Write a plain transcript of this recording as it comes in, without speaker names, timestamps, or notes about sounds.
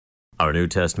Our New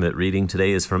Testament reading today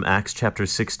is from Acts chapter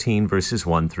 16, verses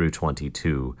 1 through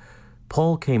 22.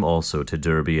 Paul came also to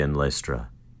Derbe and Lystra.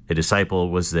 A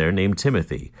disciple was there named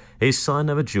Timothy, a son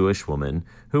of a Jewish woman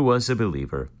who was a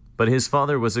believer, but his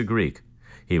father was a Greek.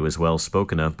 He was well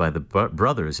spoken of by the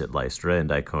brothers at Lystra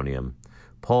and Iconium.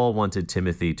 Paul wanted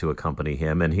Timothy to accompany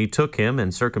him, and he took him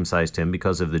and circumcised him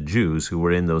because of the Jews who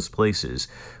were in those places,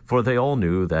 for they all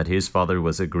knew that his father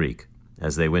was a Greek.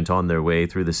 As they went on their way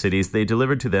through the cities, they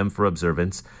delivered to them for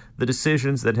observance the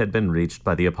decisions that had been reached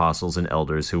by the apostles and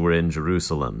elders who were in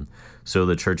Jerusalem. So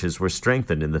the churches were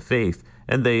strengthened in the faith,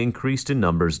 and they increased in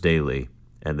numbers daily.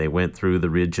 And they went through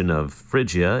the region of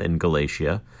Phrygia and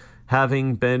Galatia,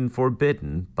 having been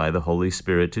forbidden by the Holy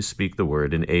Spirit to speak the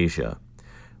word in Asia.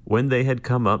 When they had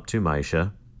come up to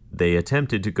Mysia, they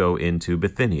attempted to go into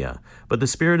Bithynia, but the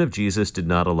Spirit of Jesus did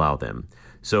not allow them.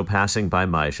 So passing by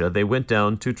Mysia, they went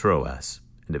down to Troas.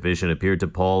 And a vision appeared to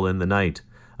Paul in the night.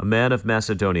 A man of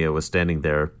Macedonia was standing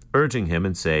there, urging him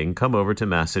and saying, "Come over to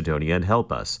Macedonia and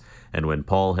help us." And when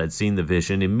Paul had seen the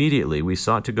vision, immediately we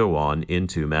sought to go on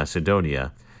into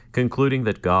Macedonia, concluding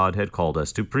that God had called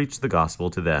us to preach the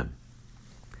gospel to them.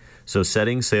 So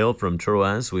setting sail from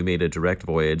Troas, we made a direct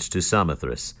voyage to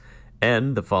Samothrace,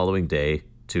 and the following day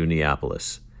to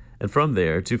Neapolis, and from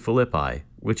there to Philippi,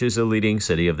 which is a leading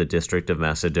city of the district of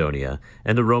Macedonia,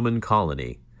 and a Roman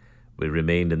colony. We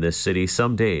remained in this city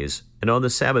some days, and on the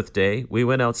Sabbath day we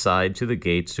went outside to the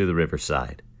gates to the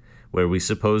riverside, where we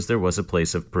supposed there was a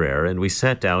place of prayer, and we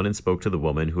sat down and spoke to the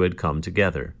woman who had come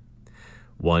together.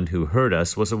 One who heard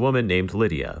us was a woman named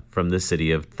Lydia, from the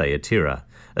city of Thyatira,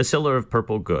 a seller of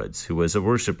purple goods, who was a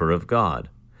worshipper of God.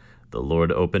 The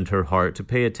Lord opened her heart to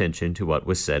pay attention to what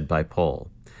was said by Paul.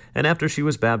 And after she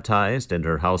was baptized, and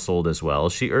her household as well,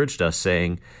 she urged us,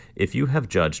 saying, "If you have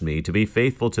judged me to be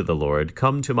faithful to the Lord,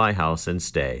 come to my house and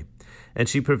stay." And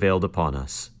she prevailed upon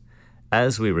us.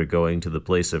 As we were going to the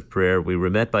place of prayer, we were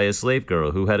met by a slave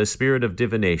girl who had a spirit of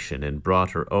divination, and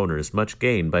brought her owners much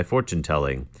gain by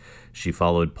fortune-telling. She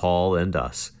followed Paul and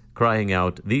us, crying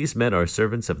out, "These men are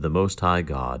servants of the Most High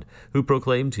God, who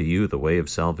proclaim to you the way of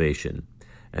salvation."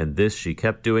 And this she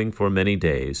kept doing for many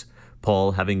days.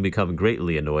 Paul, having become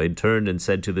greatly annoyed, turned and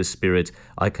said to the spirit,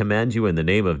 "I command you in the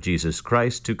name of Jesus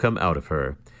Christ to come out of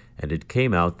her." And it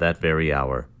came out that very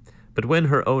hour. But when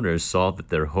her owners saw that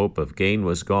their hope of gain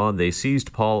was gone, they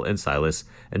seized Paul and Silas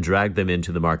and dragged them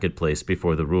into the marketplace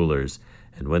before the rulers.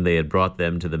 And when they had brought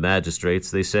them to the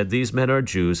magistrates, they said, "These men are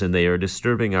Jews, and they are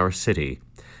disturbing our city.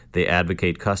 They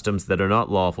advocate customs that are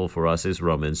not lawful for us as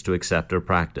Romans to accept or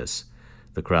practice."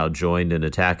 The crowd joined in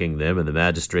attacking them, and the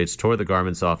magistrates tore the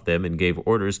garments off them and gave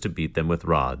orders to beat them with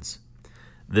rods.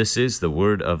 This is the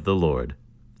word of the Lord.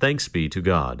 Thanks be to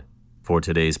God. For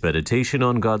today's meditation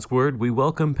on God's Word, we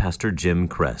welcome Pastor Jim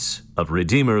Kress of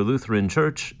Redeemer Lutheran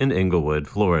Church in Englewood,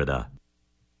 Florida.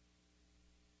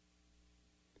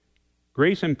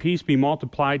 Grace and peace be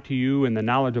multiplied to you in the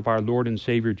knowledge of our Lord and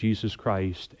Savior Jesus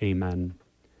Christ. Amen.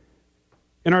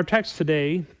 In our text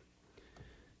today,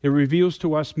 it reveals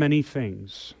to us many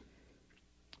things.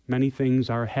 Many things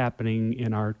are happening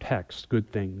in our text.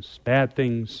 Good things, bad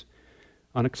things,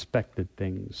 unexpected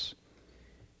things.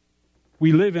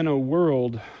 We live in a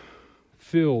world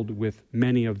filled with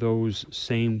many of those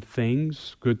same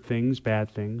things, good things,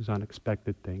 bad things,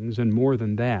 unexpected things, and more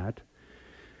than that,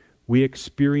 we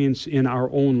experience in our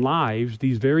own lives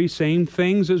these very same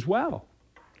things as well.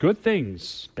 Good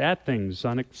things, bad things,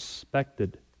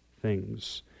 unexpected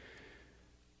things.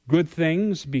 Good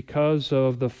things because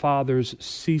of the Father's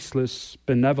ceaseless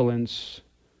benevolence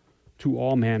to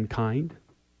all mankind.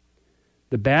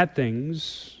 The bad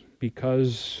things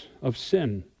because of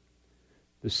sin.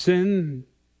 The sin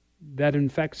that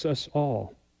infects us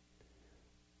all.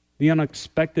 The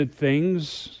unexpected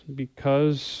things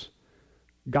because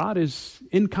God is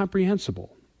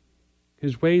incomprehensible.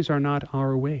 His ways are not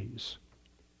our ways.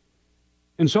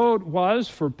 And so it was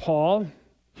for Paul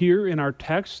here in our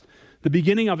text, the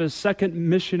beginning of his second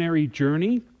missionary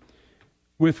journey,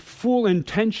 with full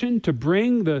intention to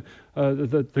bring the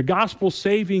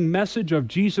gospel-saving message of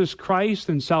Jesus Christ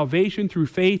and salvation through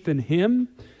faith in Him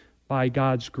by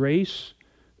God's grace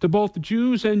to both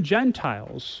Jews and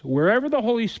Gentiles, wherever the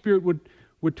Holy Spirit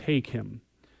would take him.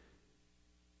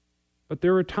 But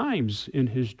there were times in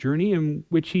his journey in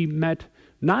which he met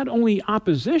not only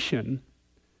opposition,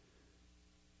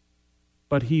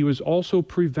 but he was also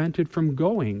prevented from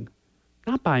going,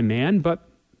 not by man, but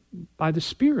by the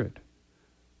Spirit.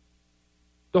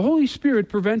 The Holy Spirit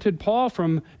prevented Paul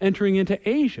from entering into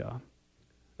Asia.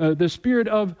 The Spirit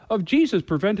of Jesus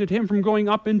prevented him from going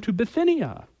up into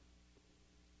Bithynia.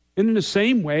 And in the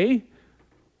same way,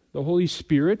 the Holy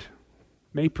Spirit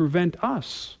may prevent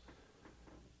us,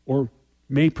 or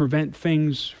may prevent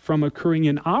things from occurring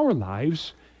in our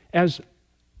lives as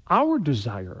our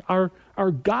desire,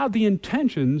 our godly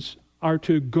intentions are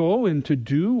to go and to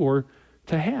do or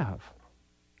to have.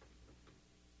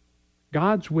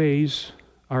 God's ways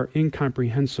are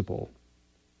incomprehensible.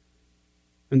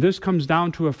 And this comes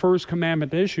down to a first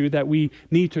commandment issue that we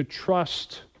need to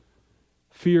trust,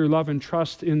 fear, love, and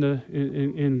trust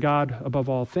in God above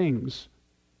all things.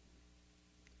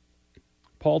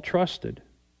 Paul trusted.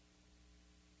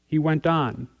 He went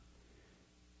on,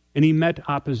 and he met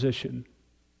opposition.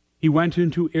 He went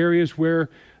into areas where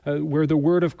the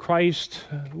word of Christ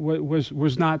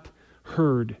was not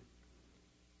heard.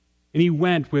 And he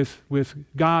went with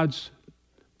God's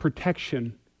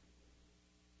protection.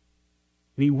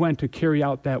 And he went to carry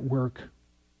out that work.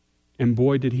 And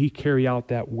boy, did he carry out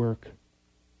that work.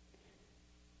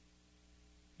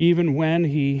 Even when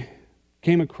he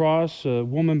came across a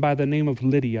woman by the name of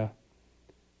Lydia,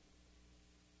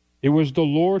 it was the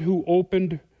Lord who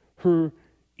opened her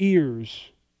ears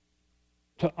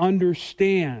to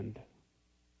understand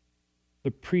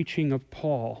the preaching of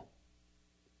Paul.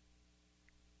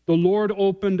 The Lord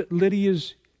opened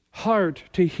Lydia's heart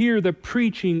to hear the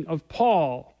preaching of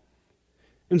Paul.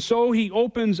 And so he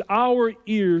opens our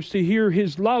ears to hear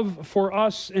his love for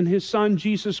us and his Son,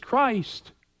 Jesus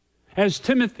Christ. As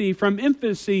Timothy from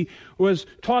infancy was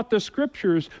taught the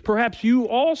Scriptures, perhaps you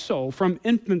also from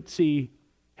infancy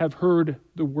have heard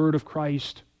the word of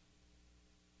Christ.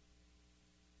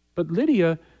 But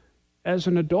Lydia, as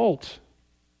an adult,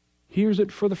 hears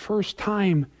it for the first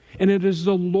time, and it is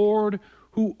the Lord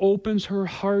who opens her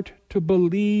heart to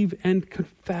believe and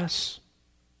confess.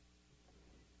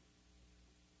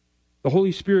 The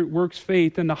Holy Spirit works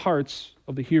faith in the hearts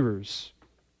of the hearers.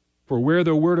 For where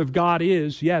the Word of God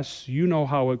is, yes, you know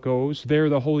how it goes, there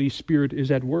the Holy Spirit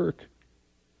is at work.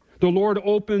 The Lord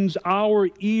opens our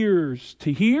ears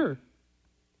to hear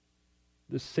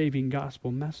the saving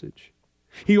gospel message.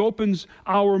 He opens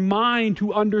our mind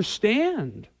to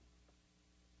understand.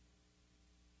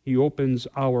 He opens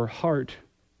our heart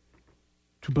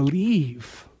to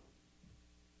believe.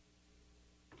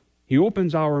 He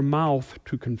opens our mouth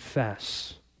to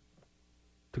confess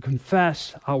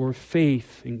our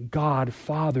faith in God,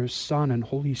 Father, Son, and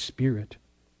Holy Spirit.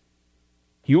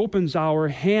 He opens our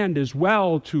hand as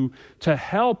well to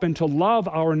help and to love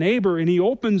our neighbor, and he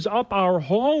opens up our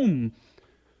home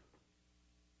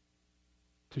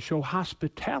to show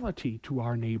hospitality to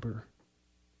our neighbor.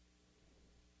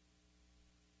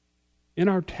 In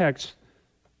our text,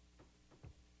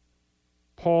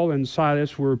 Paul and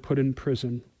Silas were put in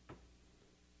prison.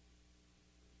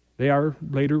 They are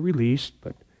later released,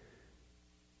 but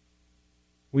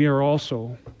we are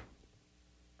also,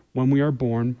 when we are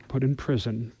born, put in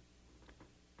prison,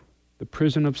 the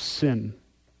prison of sin.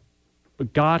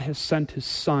 But God has sent his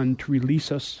Son to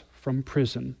release us from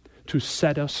prison, to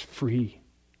set us free.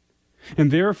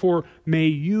 And therefore, may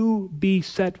you be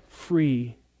set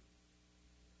free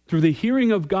through the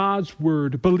hearing of God's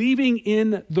word, believing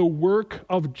in the work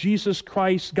of Jesus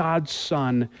Christ, God's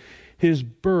Son, his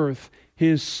birth,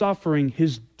 his suffering,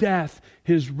 his death,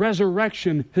 his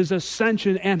resurrection, his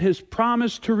ascension, and his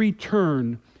promise to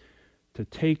return to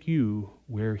take you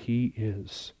where he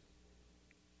is.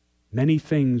 Many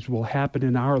things will happen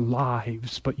in our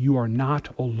lives, but you are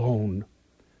not alone.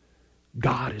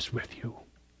 God is with you.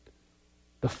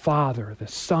 The Father, the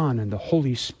Son, and the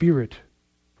Holy Spirit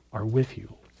are with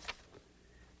you.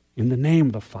 In the name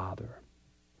of the Father,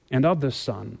 and of the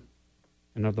Son,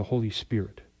 and of the Holy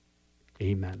Spirit.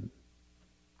 Amen.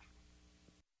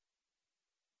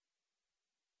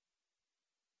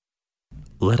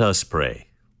 Let us pray.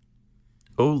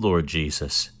 O Lord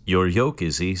Jesus, your yoke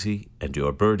is easy and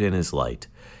your burden is light.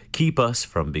 Keep us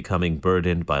from becoming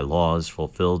burdened by laws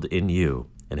fulfilled in you,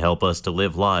 and help us to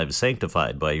live lives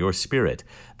sanctified by your Spirit,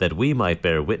 that we might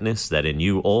bear witness that in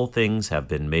you all things have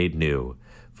been made new.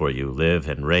 For you live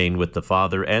and reign with the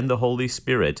Father and the Holy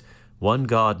Spirit, one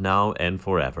God now and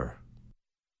forever.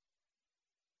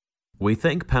 We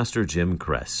thank Pastor Jim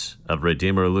Kress of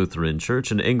Redeemer Lutheran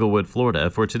Church in Englewood, Florida,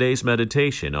 for today's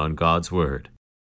meditation on God's Word.